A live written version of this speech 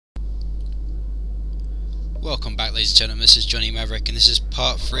Welcome back, ladies and gentlemen. This is JohnnyMaverik, and this is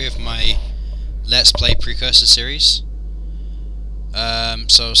part 3 of my Let's Play Precursor series.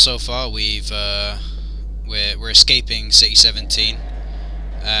 So far we've we're escaping City 17,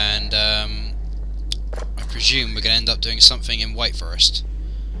 and I presume we're going to end up doing something in White Forest.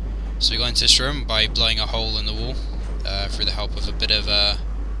 So we go into this room by blowing a hole in the wall through the help of a bit of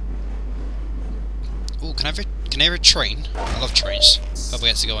ooh, can I have a train? I love trains. Hope I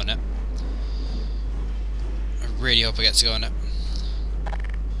get to go on it. I really hope I get to go on it.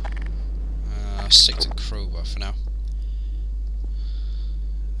 I'll stick to crowbar for now.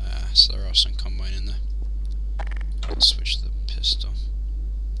 So there are some combine in there. I'll switch to the pistol.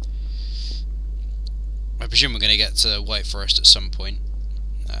 I presume we're going to get to White Forest at some point.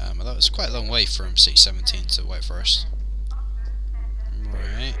 Although it's quite a long way from City 17 to White Forest.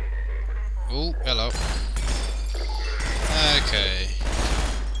 Right. Oh, hello. Okay.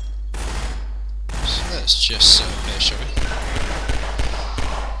 So let's just sit up here, shall we?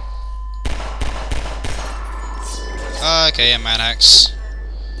 Okay, a man axe.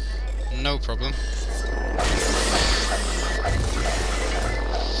 No problem.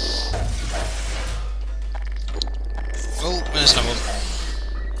 Oh, there's another one.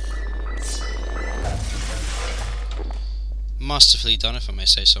 Masterfully done, if I may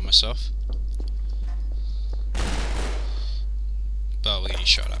say so myself. But we're getting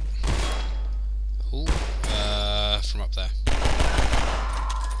shot at. Ooh, from up there.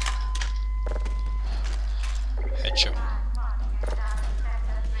 Headshot.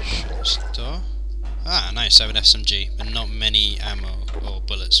 Shut this door. Ah, nice, I have an SMG, but not many ammo, or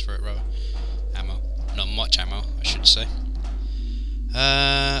bullets for it, rather. Ammo. Not much ammo, I should say.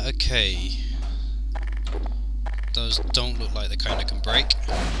 Okay. Those don't look like the kind that can break.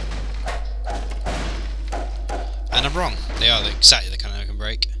 And I'm wrong, they are exactly the kind that can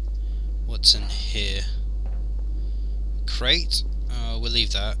break. What's in here? Crate? We'll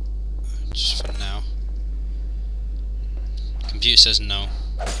leave that, just for now. Computer says no.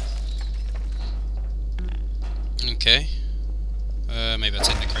 Okay. Maybe I'll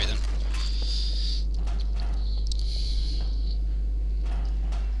take the crate then.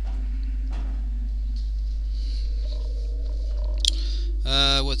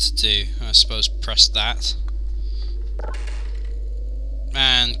 What to do? I suppose press that.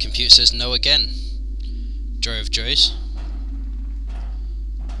 And computer says no again. Joy of joys.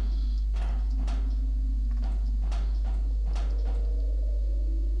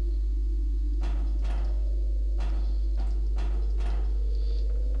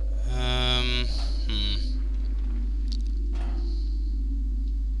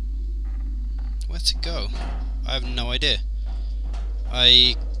 Where to go? I have no idea.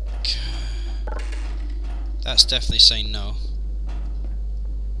 That's definitely saying no.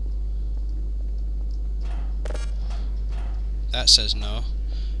 That says no.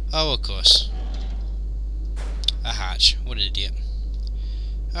 Oh, of course. A hatch. What an idiot.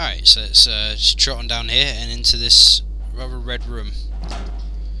 Alright, so let's just trot on down here and into this rather red room.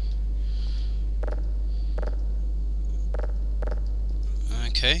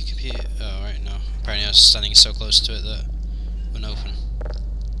 Okay, computer. Oh, right, no. Apparently I was standing so close to it that it wouldn't open.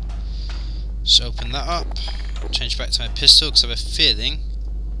 So open that up. Change back to my pistol because I have a feeling,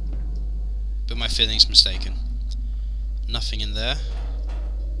 but my feeling's mistaken. Nothing in there.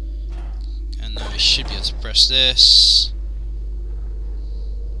 And then we should be able to press this.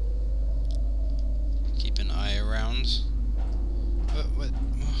 Keep an eye around. What?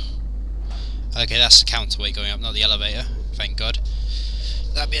 Okay, that's the counterweight going up, not the elevator. Thank God.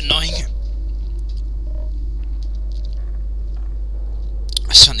 That'd be annoying.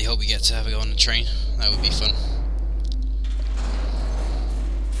 I certainly hope we get to have a go on the train. That would be fun.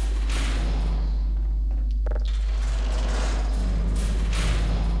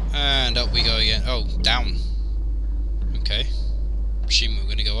 And up we go again. Oh, down. Okay. Assuming we're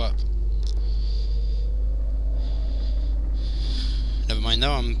going to go up. Never mind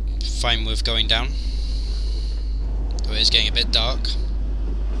though, I'm fine with going down. Though it is getting a bit dark.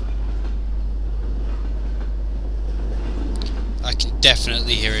 I can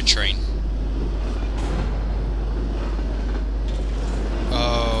definitely hear a train.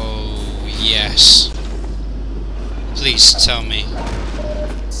 Oh, yes. Please tell me.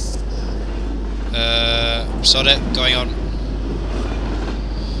 Sod it, going on.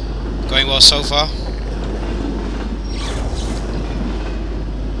 Going well so far.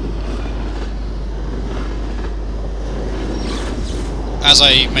 As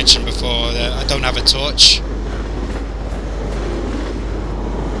I mentioned before, I don't have a torch.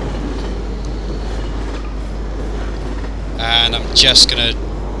 And I'm just gonna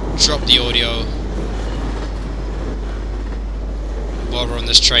drop the audio while we're on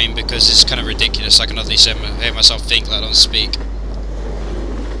this train because it's kind of ridiculous. I can at least hear myself think, let alone speak.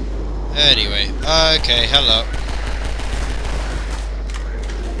 Anyway, okay, hello.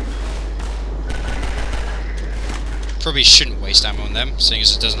 Probably shouldn't waste ammo on them, seeing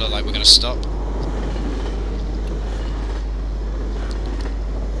as it doesn't look like we're going to stop.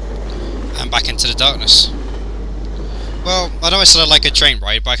 And back into the darkness. Well, I know I said I like a train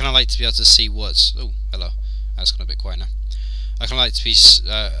ride, but I kind of like to be able to see what's... Oh, hello. That's gone a bit quiet now. I kind of like to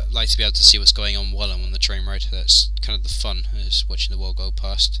be able to see what's going on while I'm on the train ride. That's kind of the fun, is watching the world go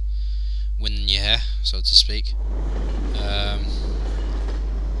past, wind in your hair, so to speak.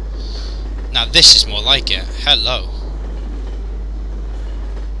 Now this is more like it. Hello.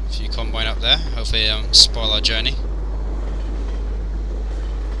 A few combine up there. Hopefully they don't spoil our journey.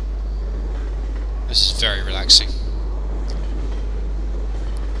 This is very relaxing.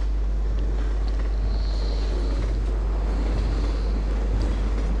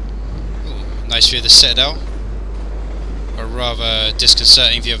 Ooh, nice view of the Citadel. A rather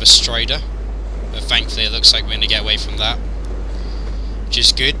disconcerting view of a Strider. But thankfully it looks like we're going to get away from that. Which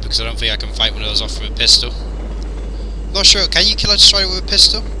is good, because I don't think I can fight one of those off with a pistol. Not sure, can you kill a Strider with a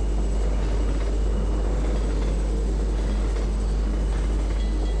pistol?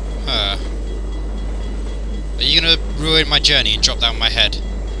 Are you gonna ruin my journey and drop down my head?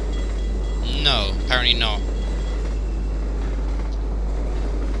 No, apparently not.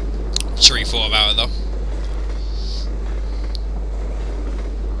 I'm sure you thought about it though.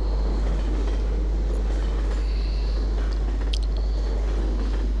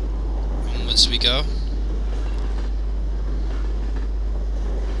 Onwards we go.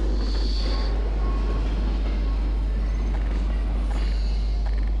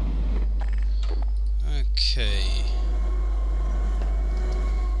 Okay.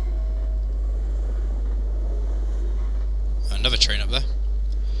 Another train up there.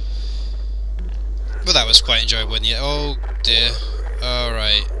 Well, that was quite enjoyable, wasn't it? Oh dear.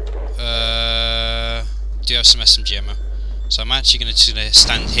 Alright. Do you have some SMG ammo? So I'm actually going to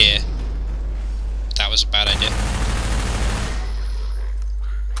stand here. That was a bad idea.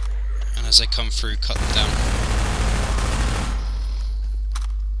 And as I come through, cut them down.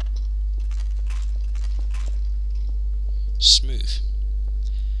 Smooth.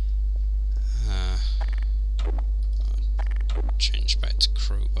 Change back to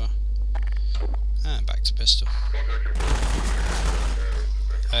crowbar. And back to pistol.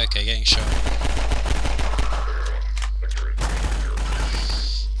 Okay, getting shot.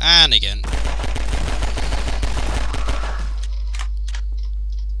 And again.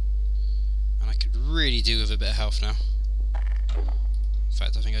 And I could really do with a bit of health now. In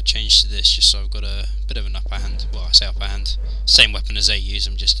fact, I think I changed to this just so I've got a bit of an upper hand. Well, I say upper hand. Same weapon as they use,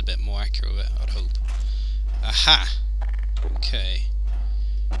 I'm just a bit more accurate with it, I'd hope. Aha! Okay.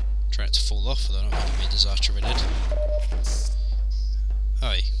 Try it to fall off, although I don't think it'd be a disaster if it did.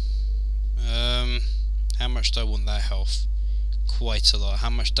 How much do I want that health? Quite a lot. How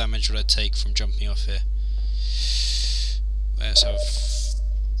much damage would I take from jumping off here? Let's have...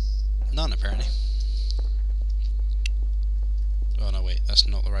 none, apparently. Oh no, wait, that's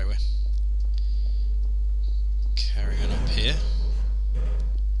not the right way. Carry on up here.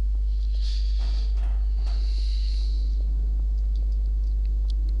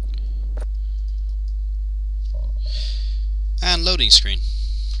 And loading screen.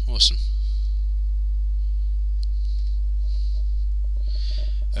 Awesome.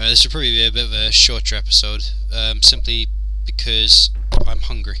 This will probably be a bit of a shorter episode, simply because I'm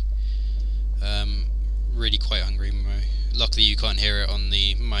hungry. Really quite hungry. Luckily you can't hear it on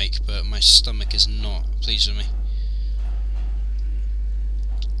the mic, but my stomach is not pleased with me.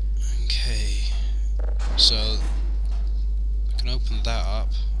 Okay, so I can open that up,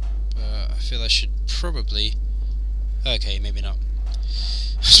 but I feel I should probably... okay, maybe not.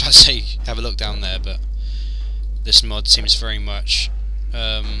 I was about to say have a look down there, but this mod seems very much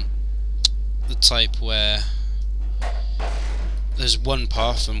the type where there's one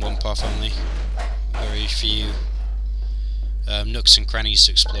path and one path only. Very few nooks and crannies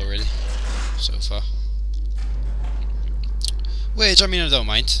to explore, really, so far. Which, I mean, I don't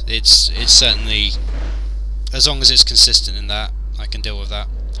mind. It's certainly, as long as it's consistent in that, I can deal with that.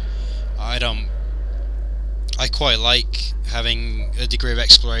 I quite like having a degree of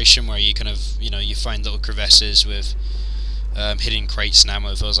exploration where you kind of, you find little crevices with hidden crates and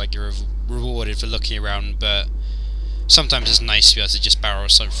ammo. It feels like you're rewarded for looking around, but sometimes it's nice to be able to just barrel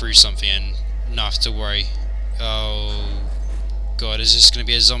through something and not have to worry. Oh god, is this going to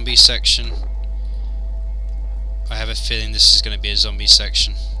be a zombie section? I have a feeling this is going to be a zombie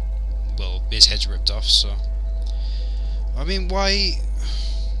section. Well, his head's ripped off, so... I mean, why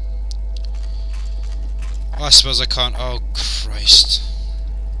Oh, I suppose I can't. Oh, Christ.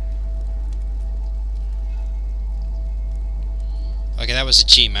 Okay, that was a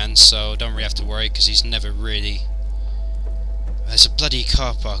G-man, so don't really have to worry, because he's never really... There's a bloody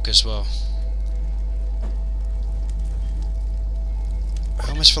car park as well. I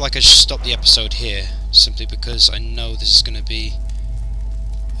almost feel like I should stop the episode here, simply because I know this is going to be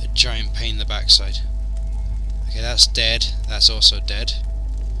a giant pain in the backside. Okay, that's dead. That's also dead.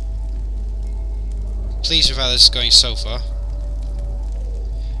 Pleased with how this is going so far.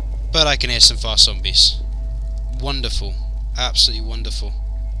 But I can hear some fast zombies. Wonderful. Absolutely wonderful.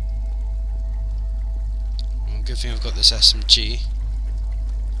 Well, good thing I've got this SMG.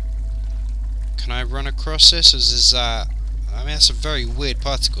 Can I run across this? Or is that... I mean, that's a very weird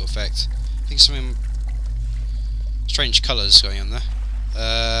particle effect. I think something... strange colours going on there.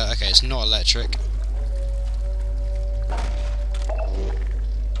 Okay, it's not electric.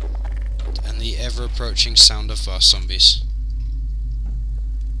 And the ever-approaching sound of fast zombies.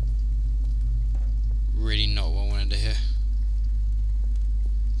 Really not what I wanted to hear.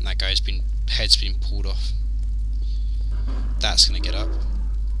 And that guy's head's been pulled off. That's gonna get up.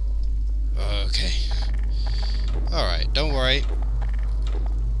 Okay. Alright, don't worry.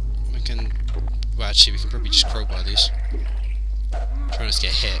 We can... Well, actually, we can probably just crowbar these. Try not to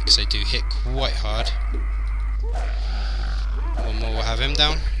get hit, because they do hit quite hard. One more, we'll have him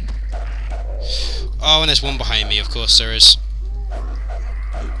down. Oh, and there's one behind me, of course there is.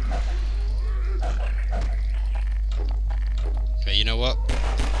 Okay, you know what?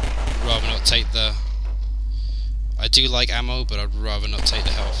 I'd rather not take the... I do like ammo, but I'd rather not take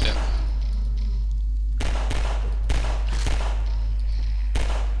the health hit.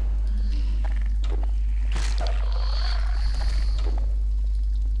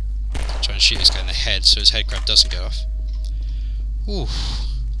 Try and shoot this guy in the head so his head grab doesn't go off. Ooh.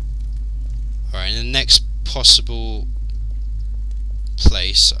 Alright, in the next possible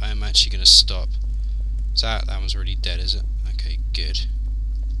place, I'm actually going to stop. So that one's already dead, is it? Okay, good.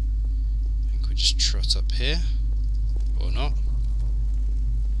 I think we'll just trot up here. Or not.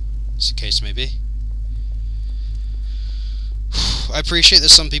 As the case may be. I appreciate that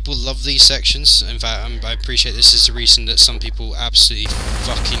some people love these sections. In fact, I appreciate this is the reason that some people absolutely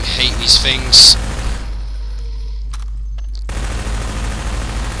fucking hate these things.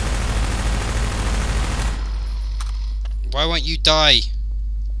 Why won't you die?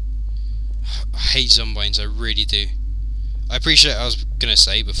 I hate zombies, I really do. I appreciate, I was gonna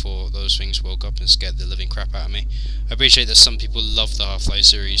say before those things woke up and scared the living crap out of me, I appreciate that some people love the Half-Life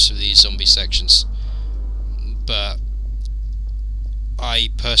series for these zombie sections. But I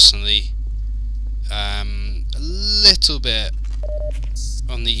personally am a little bit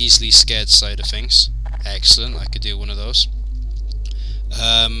on the easily scared side of things. Excellent, I could do one of those.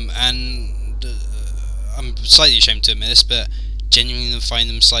 I'm slightly ashamed to admit this, but genuinely find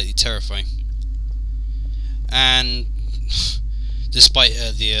them slightly terrifying. And despite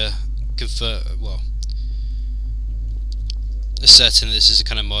asserting that this is a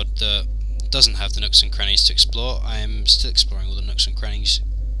kind of mod that doesn't have the nooks and crannies to explore, I am still exploring all the nooks and crannies.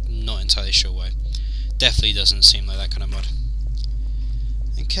 Not entirely sure why. Definitely doesn't seem like that kind of mod.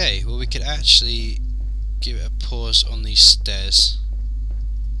 Okay, well we could actually give it a pause on these stairs.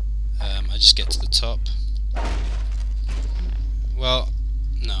 I just get to the top. Well,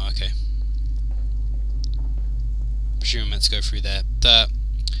 no, okay. Presume I'm meant to go through there. But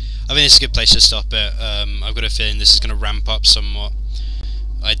I think it's a good place to stop it. I've got a feeling this is going to ramp up somewhat.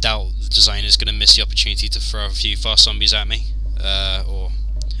 I doubt the designer is going to miss the opportunity to throw a few fast zombies at me, or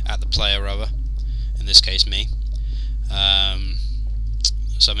at the player rather. In this case, me.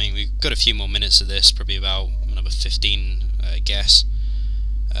 So I mean, we've got a few more minutes of this, probably about another 15, I guess.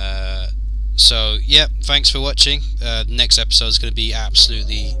 So yeah, thanks for watching. Next episode is going to be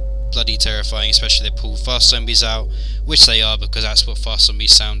absolutely bloody terrifying, especially if they pull fast zombies out, which they are, because that's what fast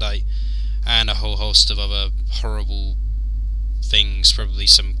zombies sound like, and a whole host of other horrible things. Probably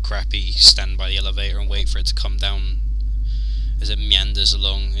some crappy stand by the elevator and wait for it to come down as it meanders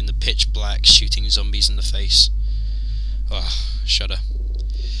along in the pitch black, shooting zombies in the face. Oh, shudder.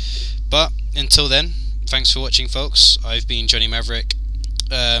 But until then, thanks for watching, folks. I've been JohnnyMaverik.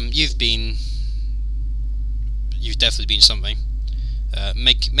 You've definitely been something.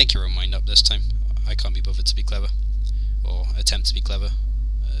 Make your own mind up this time. I can't be bothered to be clever, or attempt to be clever.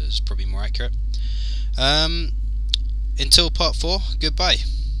 Is probably more accurate. Until part 4, goodbye.